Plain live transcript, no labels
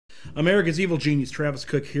America's Evil Genius, Travis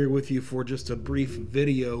Cook here with you for just a brief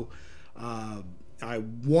video. I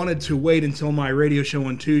wanted to wait until my radio show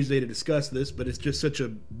on Tuesday to discuss this, but it's just such a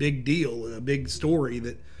big deal, a big story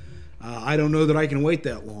that I don't know that I can wait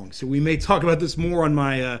that long. So we may talk about this more on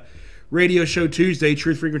my radio show Tuesday,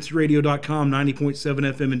 truthfrequencyradio.com,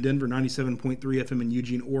 90.7 FM in Denver, 97.3 FM in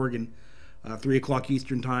Eugene, Oregon, 3 o'clock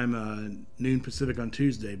Eastern Time, noon Pacific on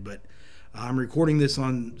Tuesday. But I'm recording this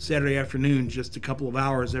on Saturday afternoon, just a couple of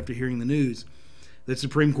hours after hearing the news that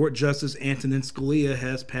Supreme Court Justice Antonin Scalia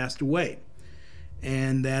has passed away.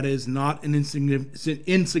 And that is not an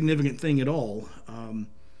insignificant thing at all.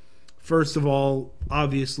 First of all,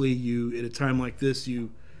 obviously, at a time like this,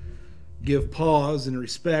 you give pause and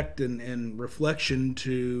respect and reflection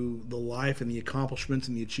to the life and the accomplishments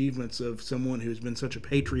and the achievements of someone who's been such a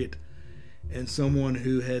patriot and someone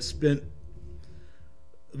who has spent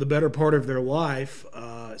the better part of their life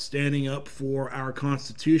standing up for our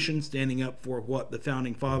Constitution, standing up for what the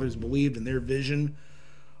Founding Fathers believed and their vision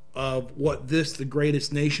of what the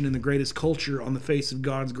greatest nation and the greatest culture on the face of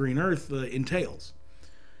God's green earth entails.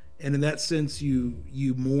 And in that sense, you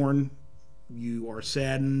mourn, you are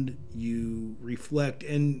saddened, you reflect,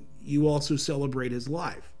 and you also celebrate his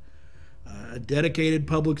life. A dedicated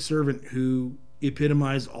public servant who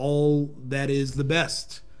epitomized all that is the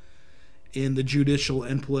best in the judicial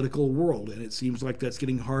and political world. And it seems like that's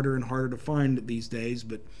getting harder and harder to find these days.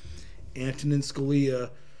 But Antonin Scalia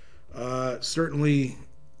certainly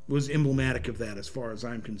was emblematic of that as far as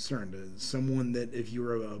I'm concerned. Someone that if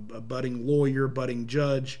you're a budding lawyer, budding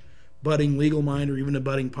judge, budding legal mind, or even a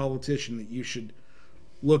budding politician, that you should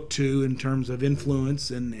look to in terms of influence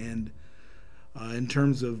and in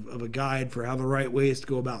terms of a guide for how the right way is to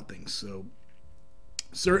go about things. So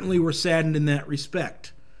certainly we're saddened in that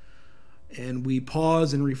respect. And we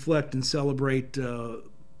pause and reflect and celebrate a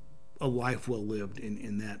life well lived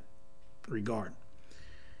in that regard.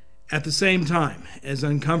 At the same time, as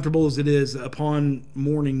uncomfortable as it is upon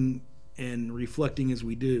mourning and reflecting as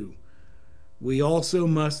we do, we also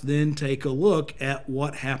must then take a look at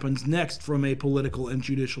what happens next from a political and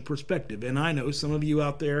judicial perspective. And I know some of you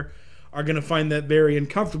out there are going to find that very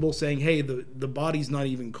uncomfortable, saying, hey, the body's not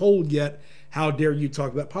even cold yet. How dare you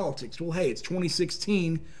talk about politics? Well, hey, it's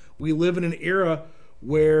 2016. We live in an era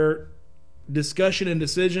where discussion and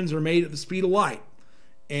decisions are made at the speed of light.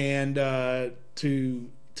 And to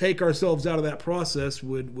take ourselves out of that process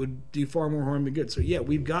would do far more harm than good. So, yeah,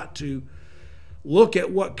 we've got to look at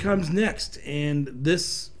what comes next. And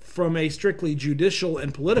this, from a strictly judicial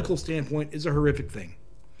and political standpoint, is a horrific thing.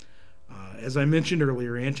 As I mentioned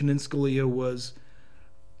earlier, Antonin Scalia was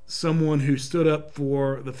someone who stood up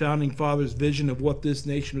for the Founding Fathers' vision of what this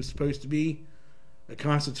nation was supposed to be, a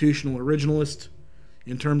constitutional originalist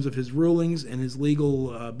in terms of his rulings and his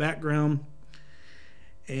legal background.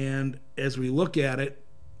 And as we look at it,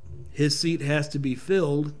 his seat has to be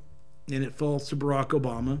filled, and it falls to Barack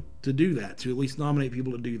Obama to do that, to at least nominate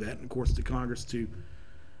people to do that, and of course to Congress to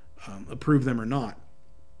approve them or not.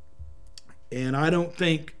 And I don't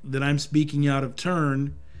think that I'm speaking out of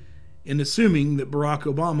turn in assuming that Barack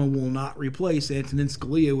Obama will not replace Antonin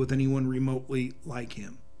Scalia with anyone remotely like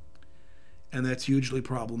him. And that's hugely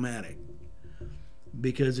problematic.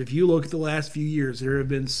 Because if you look at the last few years, there have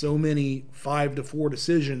been so many 5-4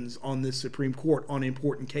 decisions on this Supreme Court on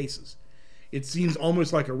important cases. It seems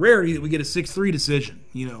almost like a rarity that we get a 6-3 decision,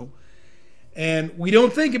 And we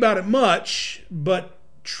don't think about it much, but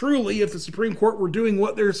truly, if the Supreme Court were doing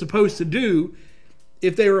what they're supposed to do,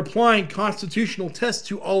 if they were applying constitutional tests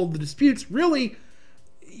to all of the disputes, really,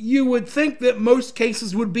 you would think that most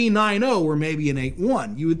cases would be 9-0 or maybe an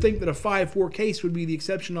 8-1. You would think that a 5-4 case would be the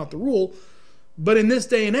exception, not the rule. But in this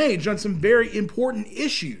day and age, on some very important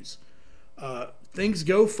issues, things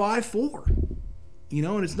go 5-4.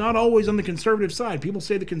 And it's not always on the conservative side. People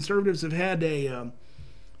say the conservatives have had a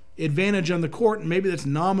advantage on the court, and maybe that's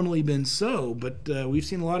nominally been so. But we've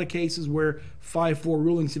seen a lot of cases where 5-4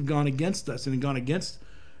 rulings have gone against us and have gone against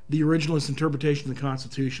the originalist interpretation of the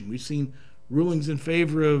Constitution. We've seen rulings in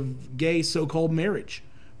favor of gay so-called marriage.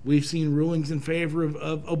 We've seen rulings in favor of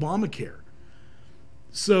Obamacare.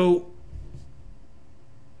 So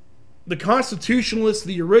the constitutionalist,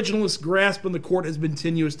 the originalist grasp on the court has been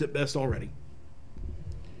tenuous at best already.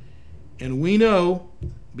 And we know,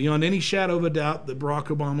 beyond any shadow of a doubt, that Barack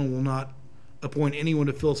Obama will not appoint anyone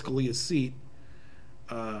to fill Scalia's seat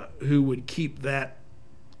who would keep that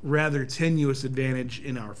rather tenuous advantage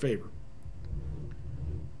in our favor.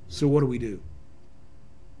 So what do we do?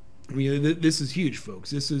 I mean, this is huge,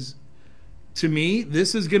 folks. To me,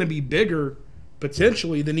 this is going to be bigger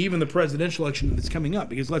potentially than even the presidential election that's coming up.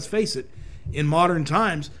 Because let's face it, in modern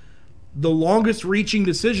times, the longest reaching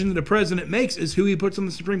decision that a president makes is who he puts on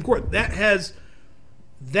the Supreme Court. That has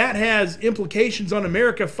implications on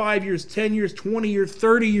America 5 years, 10 years, 20 years,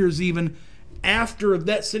 30 years even after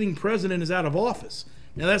that sitting president is out of office.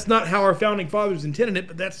 Now, that's not how our founding fathers intended it,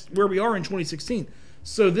 but that's where we are in 2016.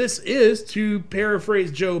 So this is, to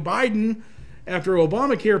paraphrase Joe Biden, after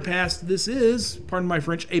Obamacare passed, this is, pardon my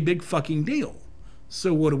French, a big fucking deal.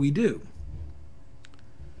 So what do?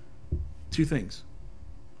 Two things.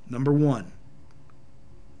 Number one,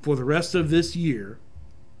 for the rest of this year,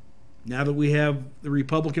 now that we have the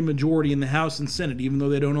Republican majority in the House and Senate, even though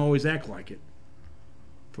they don't always act like it,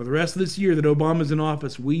 for the rest of this year that Obama's in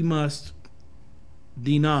office, we must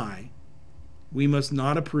deny, we must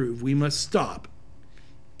not approve, we must stop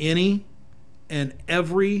any and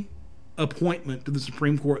every appointment to the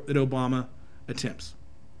Supreme Court that Obama attempts.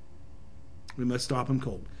 We must stop him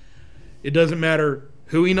cold. It doesn't matter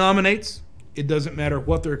who he nominates. It doesn't matter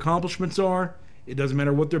what their accomplishments are. It doesn't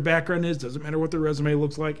matter what their background is. It doesn't matter what their resume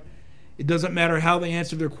looks like. It doesn't matter how they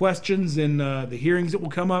answer their questions in the hearings that will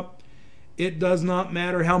come up. It does not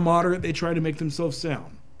matter how moderate they try to make themselves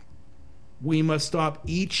sound. We must stop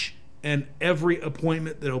each and every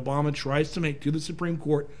appointment that Obama tries to make to the Supreme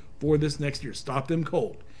Court for this next year. Stop them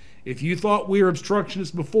cold. If you thought we were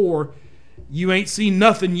obstructionists before, you ain't seen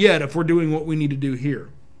nothing yet if we're doing what we need to do here.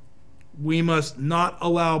 We must not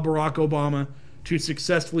allow Barack Obama to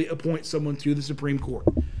successfully appoint someone to the Supreme Court.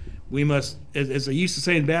 We must, as I used to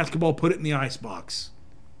say in basketball, put it in the icebox.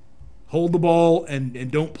 Hold the ball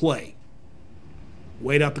and don't play.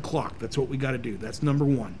 Wait out the clock. That's what we got to do. That's number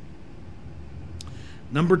one.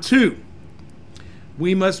 Number two,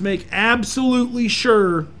 we must make absolutely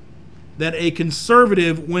sure that a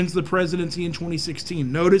conservative wins the presidency in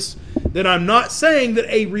 2016. Notice that I'm not saying that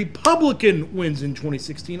a Republican wins in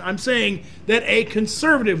 2016. I'm saying that a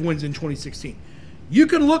conservative wins in 2016. You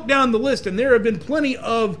can look down the list, and there have been plenty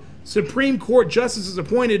of Supreme Court justices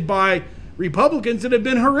appointed by Republicans that have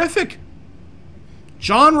been horrific.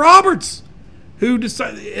 John Roberts, who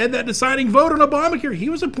had that deciding vote on Obamacare, he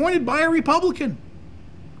was appointed by a Republican.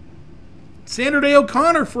 Sandra Day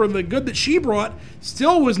O'Connor, for the good that she brought,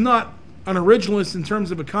 still was not an originalist in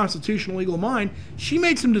terms of a constitutional legal mind. She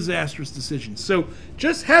made some disastrous decisions. So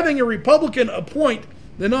just having a Republican appoint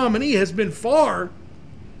the nominee has been far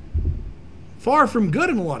from good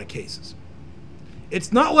in a lot of cases.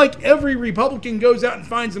 It's not like every Republican goes out and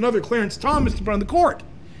finds another Clarence Thomas to put on the court.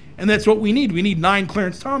 And that's what we need. We need 9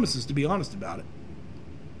 Clarence Thomases, to be honest about it.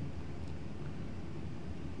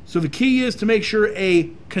 So the key is to make sure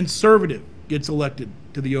a conservative gets elected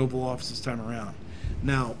to the Oval Office this time around.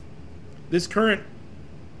 Now, this current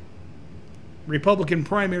Republican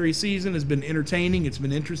primary season has been entertaining. It's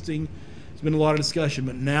been interesting. There's been a lot of discussion.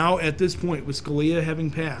 But now, at this point, with Scalia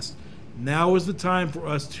having passed, now is the time for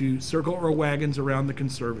us to circle our wagons around the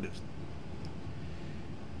conservatives.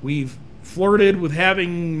 We've flirted with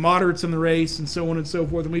having moderates in the race and so on and so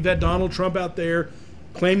forth. And we've had Donald Trump out there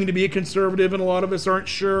claiming to be a conservative, and a lot of us aren't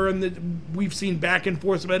sure. And that we've seen back and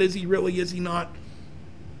forth about, is he really, is he not?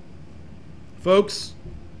 Folks,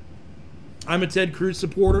 I'm a Ted Cruz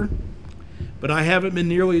supporter, but I haven't been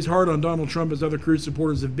nearly as hard on Donald Trump as other Cruz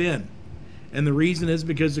supporters have been. And the reason is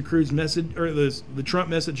because the Cruz message, or the Trump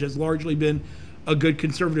message, has largely been a good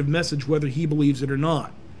conservative message, whether he believes it or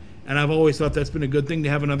not. And I've always thought that's been a good thing to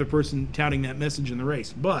have another person touting that message in the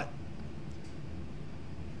race. But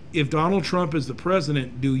if Donald Trump is the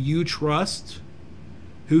president, do you trust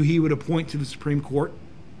who he would appoint to the Supreme Court?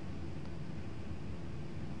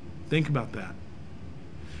 Think about that.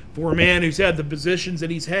 For a man who's had the positions that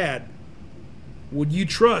he's had, would you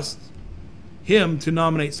trust him to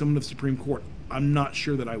nominate someone to the Supreme Court? I'm not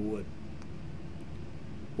sure that I would.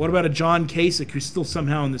 What about a John Kasich who's still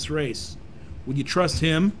somehow in this race? Would you trust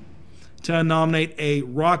him to nominate a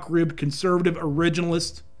rock-ribbed conservative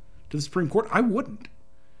originalist to the Supreme Court? I wouldn't.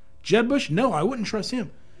 Jeb Bush? No, I wouldn't trust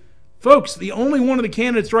him. Folks, the only one of the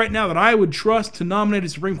candidates right now that I would trust to nominate a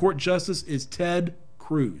Supreme Court justice is Ted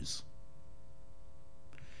Cruz.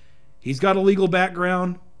 He's got a legal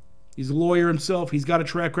background. He's a lawyer himself. He's got a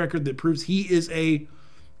track record that proves he is a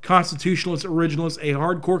constitutionalist, originalist, a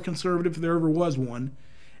hardcore conservative if there ever was one.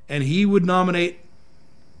 And he would nominate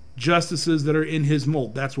justices that are in his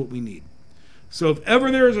mold. That's what we need. So if ever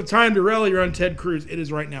there is a time to rally around Ted Cruz, it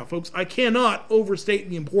is right now. Folks, I cannot overstate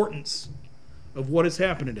the importance of what has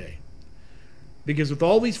happened today. Because with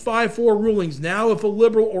all these 5-4 rulings, now if a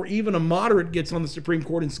liberal or even a moderate gets on the Supreme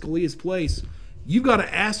Court in Scalia's place, you've got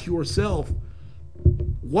to ask yourself,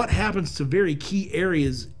 what happens to very key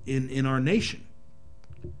areas in our nation?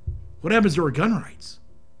 What happens to our gun rights?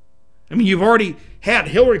 I mean, you've already had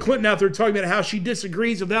Hillary Clinton out there talking about how she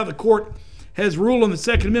disagrees with how the court has ruled on the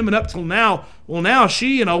Second Amendment up till now. Well, now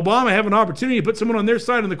she and Obama have an opportunity to put someone on their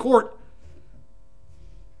side in the court.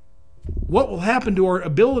 What will happen to our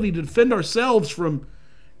ability to defend ourselves from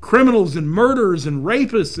criminals and murderers and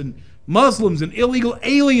rapists and Muslims and illegal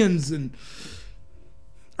aliens and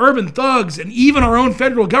urban thugs and even our own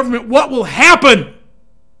federal government? What will happen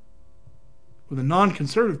with a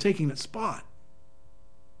non-conservative taking that spot?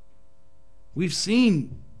 We've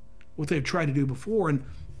seen what they've tried to do before, and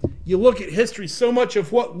you look at history, so much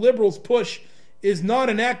of what liberals push is not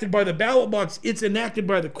enacted by the ballot box, it's enacted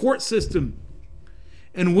by the court system.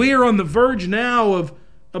 And we are on the verge now of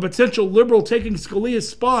a potential liberal taking Scalia's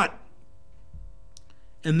spot.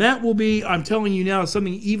 And that will be, I'm telling you now,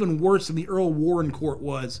 something even worse than the Earl Warren Court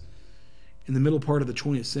was in the middle part of the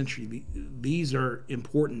 20th century. These are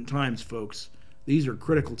important times, folks. These are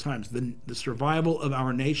critical times. The survival of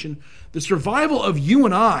our nation, the survival of you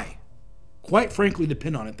and I, quite frankly,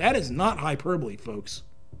 depend on it. That is not hyperbole, folks.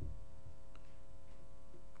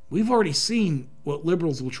 We've already seen what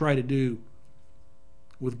liberals will try to do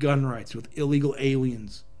with gun rights, with illegal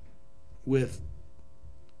aliens, with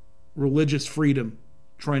religious freedom,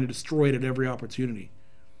 trying to destroy it at every opportunity.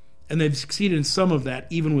 And they've succeeded in some of that,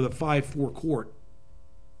 even with a 5-4 court.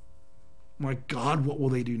 My God, what will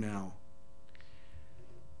they do now?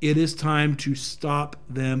 It is time to stop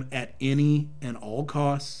them at any and all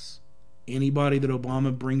costs. Anybody that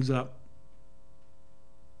Obama brings up.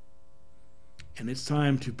 And it's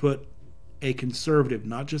time to put a conservative,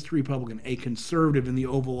 not just a Republican, a conservative in the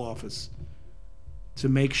Oval Office to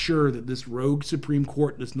make sure that this rogue Supreme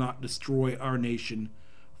Court does not destroy our nation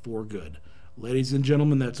for good. Ladies and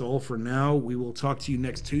gentlemen, that's all for now. We will talk to you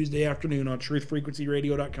next Tuesday afternoon on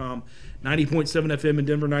truthfrequencyradio.com, 90.7 FM in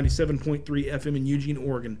Denver, 97.3 FM in Eugene,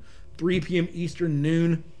 Oregon, 3 p.m. Eastern,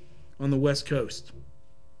 noon on the West Coast.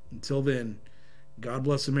 Until then, God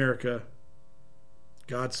bless America,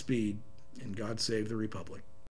 Godspeed, and God save the Republic.